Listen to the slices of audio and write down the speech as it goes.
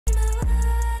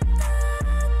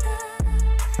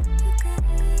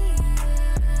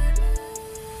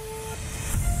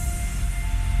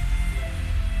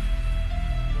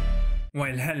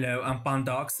Well, hello, I'm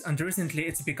Pandox, and recently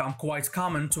it's become quite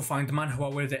common to find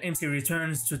manhwa where the MC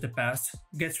returns to the past,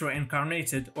 gets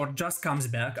reincarnated, or just comes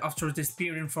back after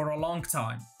disappearing for a long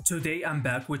time. Today I'm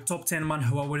back with top 10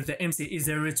 manhwa where the MC is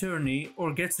a returnee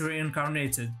or gets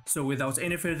reincarnated, so without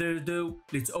any further ado,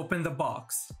 let's open the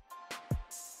box.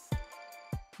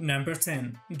 Number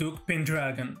 10. Duke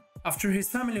Pendragon. After his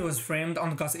family was framed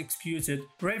and got executed,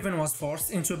 Raven was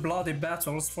forced into bloody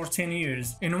battles for 10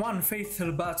 years. In one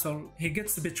fateful battle, he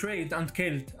gets betrayed and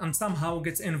killed, and somehow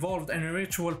gets involved in a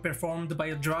ritual performed by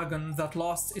a dragon that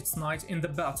lost its knight in the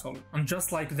battle. And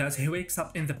just like that, he wakes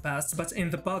up in the past, but in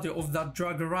the body of that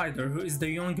dragon rider who is the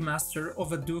young master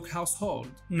of a Duke household.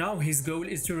 Now his goal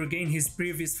is to regain his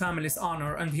previous family's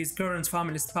honor and his current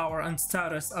family's power and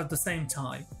status at the same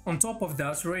time. On top of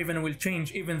that, Raven will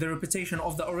change even the reputation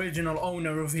of the original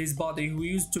owner of his body, who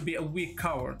used to be a weak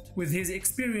coward. With his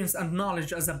experience and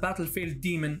knowledge as a battlefield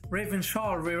demon, Raven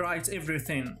shall rewrite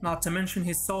everything, not to mention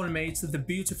his soulmate, the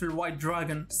beautiful white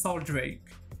dragon, Drake.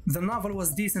 The novel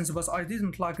was decent, but I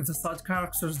didn't like the side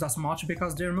characters that much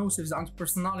because their motives and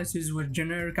personalities were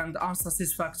generic and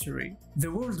unsatisfactory. The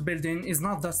world building is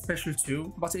not that special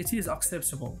too, but it is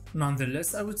acceptable.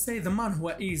 Nonetheless, I would say the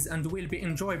manhwa is and will be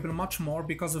enjoyable much more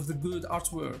because of the good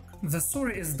artwork. The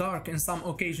story is dark in some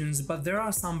occasions, but there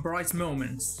are some bright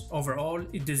moments. Overall,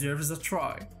 it deserves a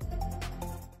try.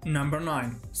 Number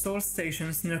 9. Soul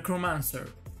Station's Necromancer.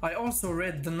 I also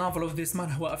read the novel of this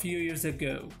manhwa a few years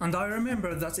ago, and I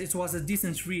remember that it was a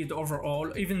decent read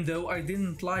overall, even though I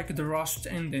didn't like the rushed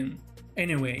ending.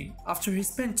 Anyway, after he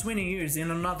spent 20 years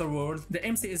in another world, the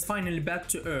MC is finally back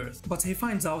to Earth, but he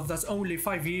finds out that only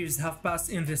 5 years have passed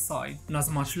in this side. Not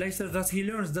much later that he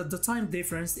learns that the time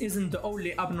difference isn't the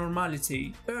only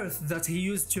abnormality. Earth that he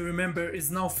used to remember is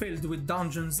now filled with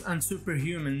dungeons and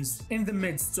superhumans. In the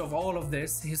midst of all of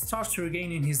this, he starts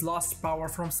regaining his lost power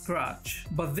from scratch.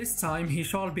 But this time he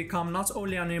shall become not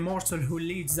only an immortal who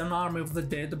leads an army of the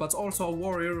dead, but also a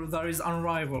warrior that is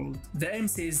unrivaled. The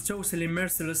MC is totally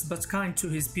merciless but kind to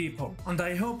his people, and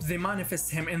I hope they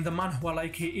manifest him in the manhwa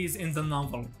like he is in the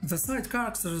novel. The side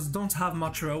characters don't have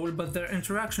much role, but their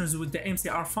interactions with the MC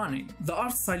are funny. The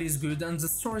art style is good and the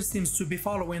story seems to be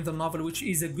following the novel, which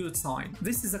is a good sign.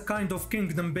 This is a kind of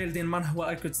kingdom building manhwa,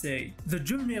 I could say. The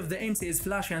journey of the MC is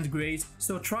flashy and great,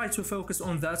 so try to focus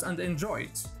on that and enjoy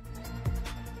it.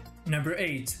 Number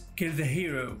 8. Kill the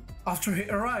Hero. After he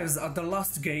arrives at the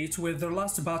last gate where the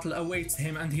last battle awaits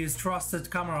him and his trusted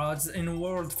comrades in a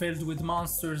world filled with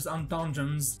monsters and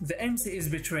dungeons, the MC is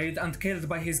betrayed and killed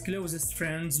by his closest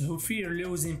friends who fear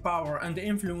losing power and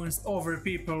influence over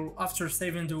people after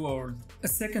saving the world. A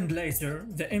second later,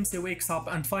 the MC wakes up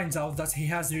and finds out that he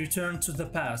has returned to the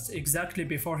past exactly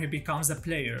before he becomes a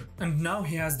player. And now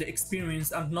he has the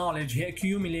experience and knowledge he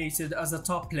accumulated as a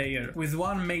top player, with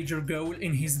one major goal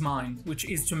in his mind, which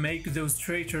is to make those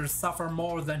traitors suffer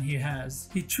more than he has.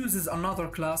 He chooses another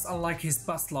class unlike his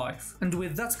past life, and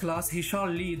with that class he shall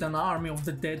lead an army of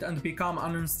the dead and become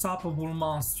an unstoppable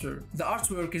monster. The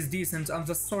artwork is decent and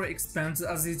the story expands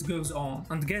as it goes on,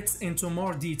 and gets into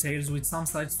more details with some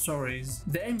side stories.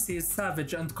 The MC is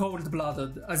savage and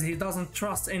cold-blooded, as he doesn't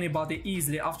trust anybody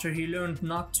easily after he learned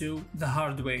not to the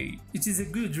hard way. It is a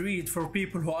good read for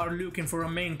people who are looking for a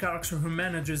main character who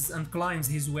manages and climbs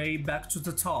his way back to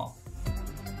the top.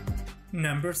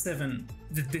 Number 7.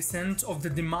 The Descent of the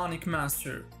Demonic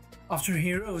Master. After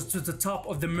he rose to the top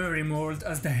of the Murray world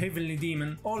as the heavenly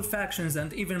demon, all factions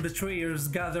and even betrayers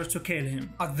gather to kill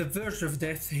him. At the verge of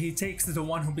death, he takes the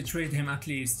one who betrayed him at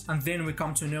least, and then we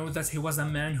come to know that he was a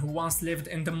man who once lived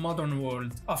in the modern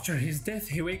world. After his death,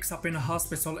 he wakes up in a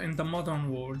hospital in the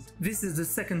modern world. This is the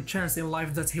second chance in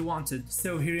life that he wanted,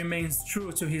 so he remains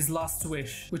true to his last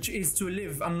wish, which is to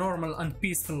live a normal and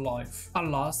peaceful life.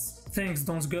 Alas, things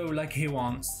don't go like he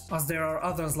wants, as there are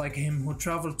others like him who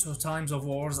traveled to times of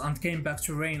wars and came back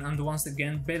to reign and once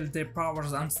again build their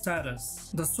powers and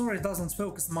status. The story doesn't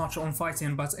focus much on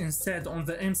fighting, but instead on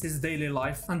the MC's daily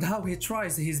life and how he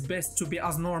tries his best to be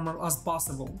as normal as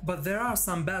possible. But there are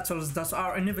some battles that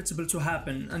are inevitable to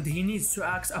happen, and he needs to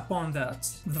act upon that.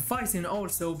 The fighting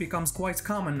also becomes quite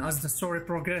common as the story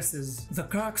progresses. The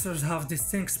characters have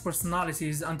distinct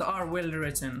personalities and are well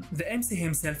written. The MC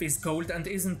himself is cold and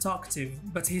isn't talkative,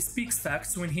 but he speaks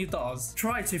facts when he does.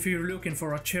 Try it if you're looking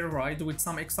for a chill ride with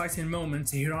some exciting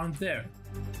moments here and there.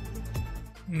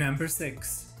 Number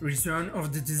 6. Return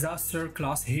of the Disaster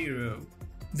Class Hero.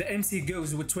 The MC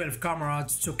goes with 12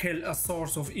 comrades to kill a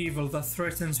source of evil that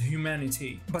threatens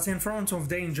humanity, but in front of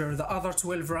danger the other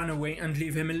 12 run away and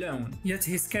leave him alone, yet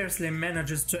he scarcely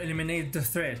manages to eliminate the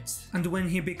threat, and when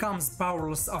he becomes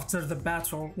powerless after the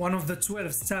battle, one of the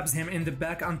 12 stabs him in the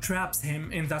back and traps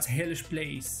him in that hellish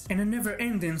place. In a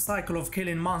never-ending cycle of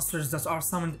killing monsters that are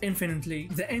summoned infinitely,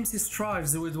 the MC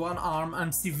strives with one arm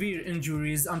and severe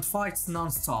injuries and fights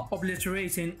non-stop,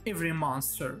 obliterating every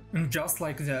monster. And just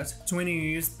like that, 20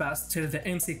 years pass till the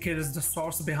MC kills the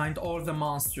source behind all the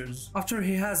monsters. After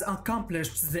he has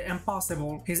accomplished the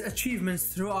impossible, his achievements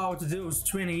throughout those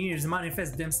 20 years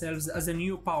manifest themselves as a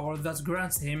new power that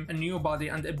grants him a new body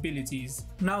and abilities.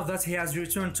 Now that he has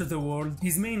returned to the world,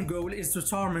 his main goal is to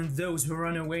torment those who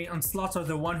run away and slaughter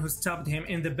the one who stabbed him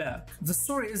in the back. The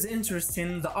story is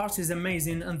interesting, the art is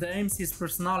amazing, and the MC's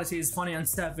personality is funny and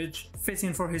savage,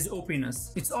 fitting for his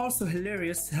openness. It's also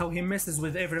hilarious how he messes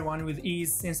with everyone with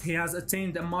ease since he has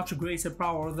attained a much greater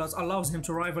power that allows him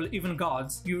to rival even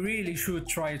gods. You really should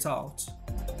try it out.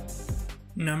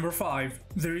 Number 5.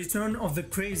 The Return of the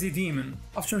Crazy Demon.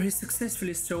 After he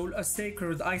successfully stole a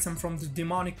sacred item from the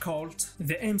demonic cult,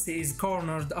 the MC is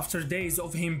cornered after days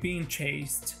of him being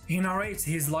chased. He narrates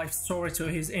his life story to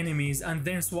his enemies and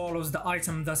then swallows the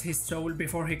item that he stole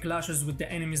before he clashes with the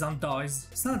enemies and dies.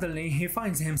 Suddenly, he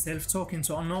finds himself talking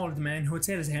to an old man who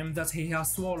tells him that he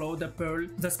has swallowed a pearl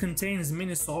that contains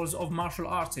many souls of martial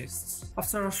artists.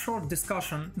 After a short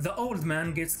discussion, the old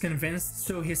man gets convinced,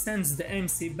 so he sends the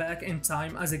MC back in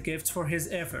time as a gift for his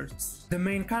efforts. The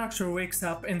main character wakes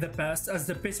up in the past as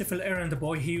the pitiful errand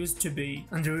boy he used to be,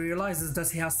 and realizes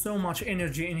that he has so much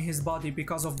energy in his body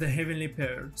because of the heavenly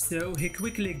pearl. So he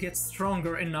quickly gets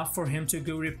stronger enough for him to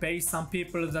go repay some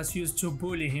people that used to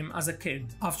bully him as a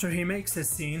kid. After he makes a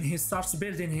scene, he starts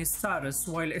building his status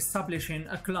while establishing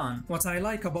a clan. What I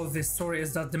like about this story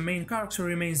is that the main character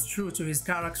remains true to his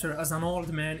character as an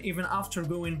old man even after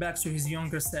going back to his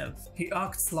younger self. He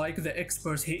acts like the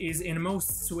expert he is in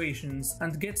most situations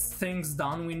and gets things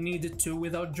done when needed to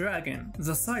without dragging.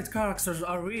 The side characters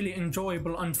are really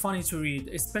enjoyable and funny to read,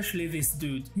 especially this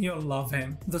dude. You'll love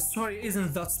him. The story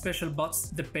isn't that special, but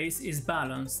the pace is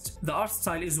balanced. The art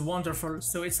style is wonderful,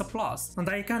 so it's a plus, and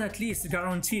I can at least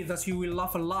guarantee that you will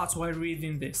laugh a lot while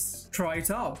reading this. Try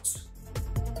it out.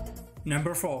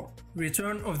 Number 4.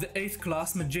 Return of the 8th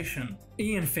Class Magician.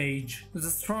 Ian Phage, the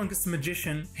strongest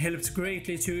magician, helped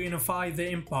greatly to unify the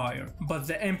Empire, but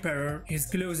the Emperor, his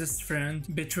closest friend,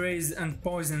 betrays and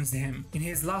poisons him. In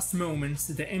his last moments,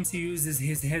 the MC uses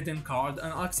his hidden card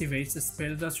and activates a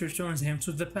spell that returns him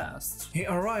to the past. He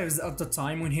arrives at the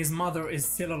time when his mother is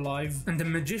still alive and the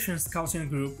magician scouting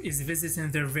group is visiting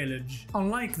their village.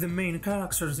 Unlike the main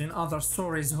characters in other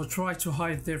stories who try to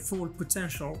hide their full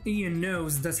potential, Ian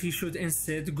knows that he should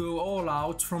instead go all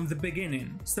out from the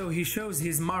beginning, so he shows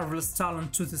his marvelous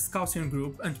talent to the scouting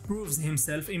group and proves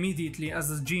himself immediately as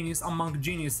a genius among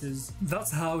geniuses.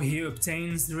 That's how he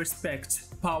obtains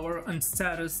respect, power and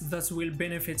status that will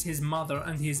benefit his mother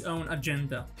and his own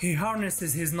agenda. He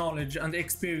harnesses his knowledge and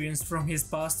experience from his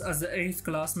past as the 8th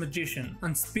class magician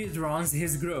and speedruns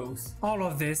his growth. All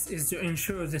of this is to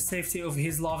ensure the safety of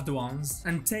his loved ones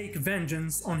and take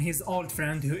vengeance on his old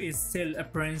friend who is still a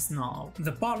prince now.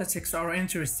 The politics are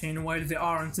interesting while they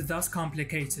aren't that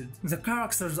complicated. The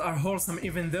characters are wholesome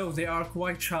even though they are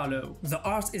quite shallow. The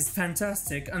art is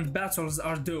fantastic and battles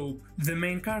are dope. The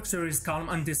main character is calm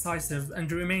and decisive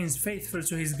and remains faithful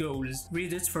to his goals.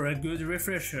 Read it for a good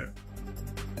refresher.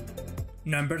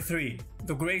 Number 3.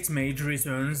 The Great Mage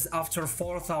returns after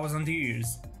 4,000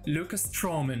 years. Lucas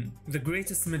Stroman, the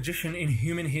greatest magician in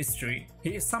human history.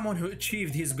 He is someone who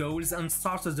achieved his goals and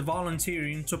started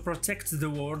volunteering to protect the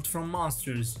world from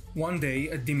monsters. One day,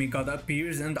 a demigod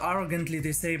appears and arrogantly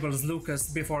disables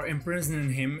Lucas before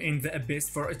imprisoning him in the abyss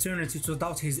for eternity to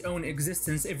doubt his own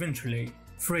existence eventually.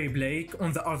 Frey Blake,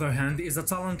 on the other hand, is a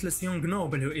talentless young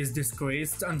noble who is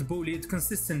disgraced and bullied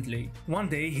consistently. One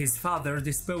day, his father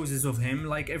disposes of him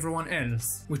like everyone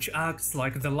else, which acts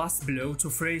like the last blow to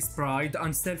Frey's pride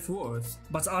and self-worth.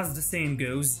 But as the saying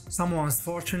goes, someone's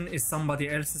fortune is somebody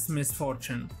else's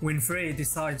misfortune. When Frey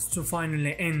decides to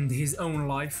finally end his own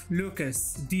life,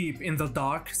 Lucas, deep in the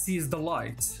dark, sees the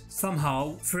light.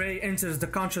 Somehow, Frey enters the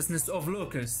consciousness of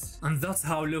Lucas, and that's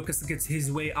how Lucas gets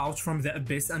his way out from the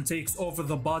abyss and takes over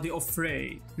the body of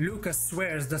Frey. Lucas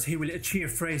swears that he will achieve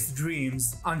Frey's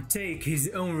dreams and take his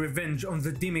own revenge on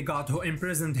the demigod who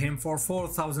imprisoned him for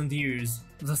 4,000 years.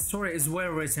 The story is well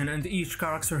written and each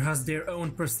character has their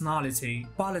own personality.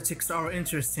 Politics are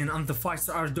interesting and the fights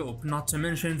are dope, not to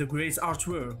mention the great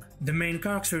artwork. The main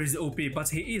character is OP, but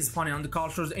he is funny and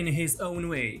cultured in his own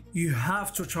way. You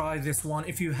have to try this one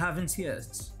if you haven't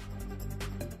yet.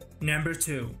 Number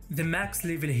 2. The max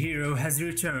level hero has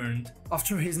returned.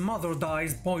 After his mother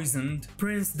dies poisoned,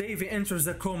 Prince Davy enters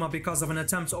a coma because of an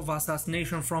attempt of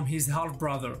assassination from his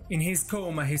half-brother. In his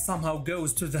coma, he somehow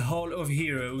goes to the Hall of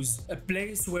Heroes, a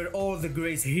place where all the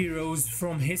great heroes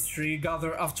from history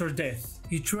gather after death.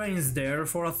 He trains there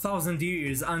for 1,000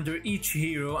 years under each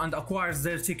hero and acquires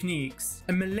their techniques.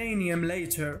 A millennium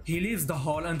later, he leaves the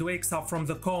hall and wakes up from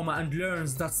the coma and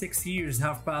learns that 6 years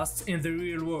have passed in the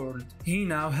real world. He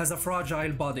now has a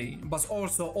fragile body, but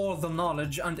also all the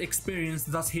knowledge and experience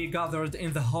that he gathered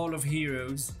in the Hall of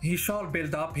Heroes. He shall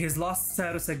build up his lost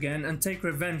status again and take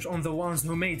revenge on the ones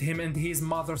who made him and his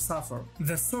mother suffer.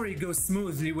 The story goes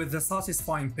smoothly with a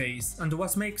satisfying pace, and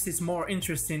what makes it more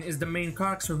interesting is the main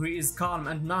character who is calm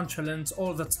and nonchalant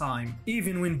all the time,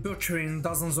 even when butchering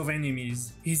dozens of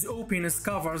enemies. His openness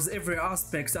covers every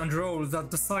aspect and role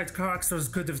that the side characters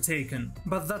could have taken,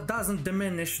 but that doesn't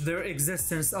diminish their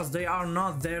existence as they are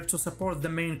not there to support the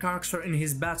main character in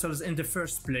his battles in the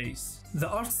first place. The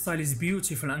art style is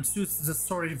beautiful and suits the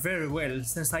story very well,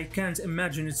 since I can't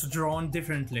imagine it drawn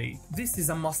differently. This is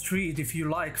a must read if you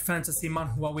like fantasy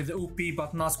manhwa with OP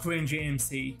but not cringy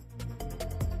MC.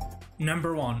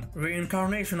 Number 1.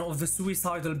 Reincarnation of the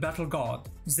suicidal battle god.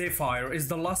 Zephyr is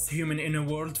the last human in a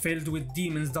world filled with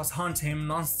demons that hunt him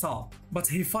non-stop, but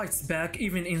he fights back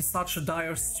even in such a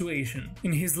dire situation.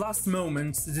 In his last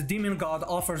moments, the demon god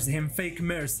offers him fake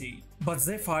mercy, but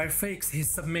Zephyr fakes his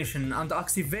submission and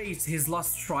activates his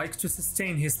last strike to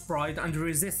sustain his pride and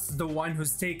resists the one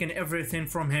who's taken everything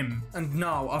from him. And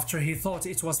now, after he thought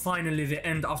it was finally the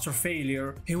end after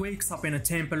failure, he wakes up in a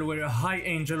temple where a high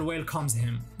angel welcomes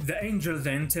him. The angel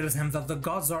then tells him that the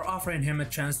gods are offering him a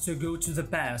chance to go to the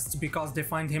past because they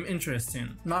find him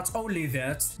interesting. Not only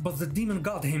that, but the demon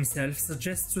god himself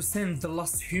suggests to send the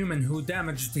last human who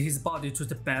damaged his body to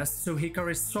the past so he can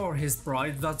restore his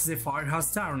pride that Zephyr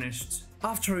has tarnished.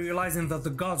 After realizing that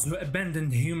the gods who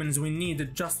abandoned humans when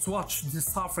needed just watched the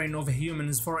suffering of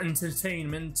humans for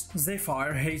entertainment,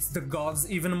 Zephyr hates the gods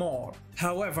even more.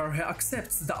 However, he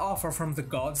accepts the offer from the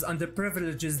gods and the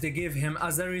privileges they give him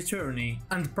as a returnee,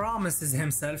 and promises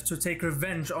himself to take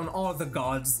revenge on all the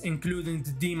gods, including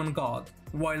the demon god.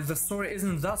 While the story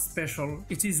isn't that special,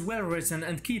 it is well written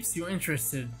and keeps you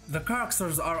interested. The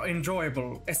characters are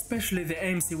enjoyable, especially the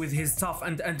MC with his tough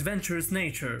and adventurous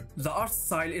nature. The art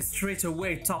style is straight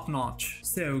away top notch,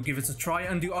 so give it a try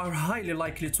and you are highly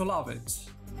likely to love it.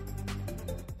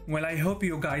 Well, I hope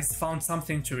you guys found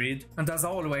something to read, and as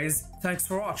always, thanks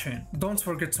for watching. Don't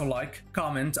forget to like,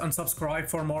 comment and subscribe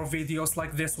for more videos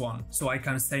like this one, so I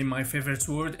can say my favorite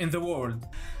word in the world.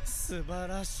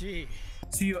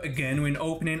 See you again when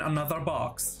opening another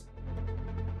box.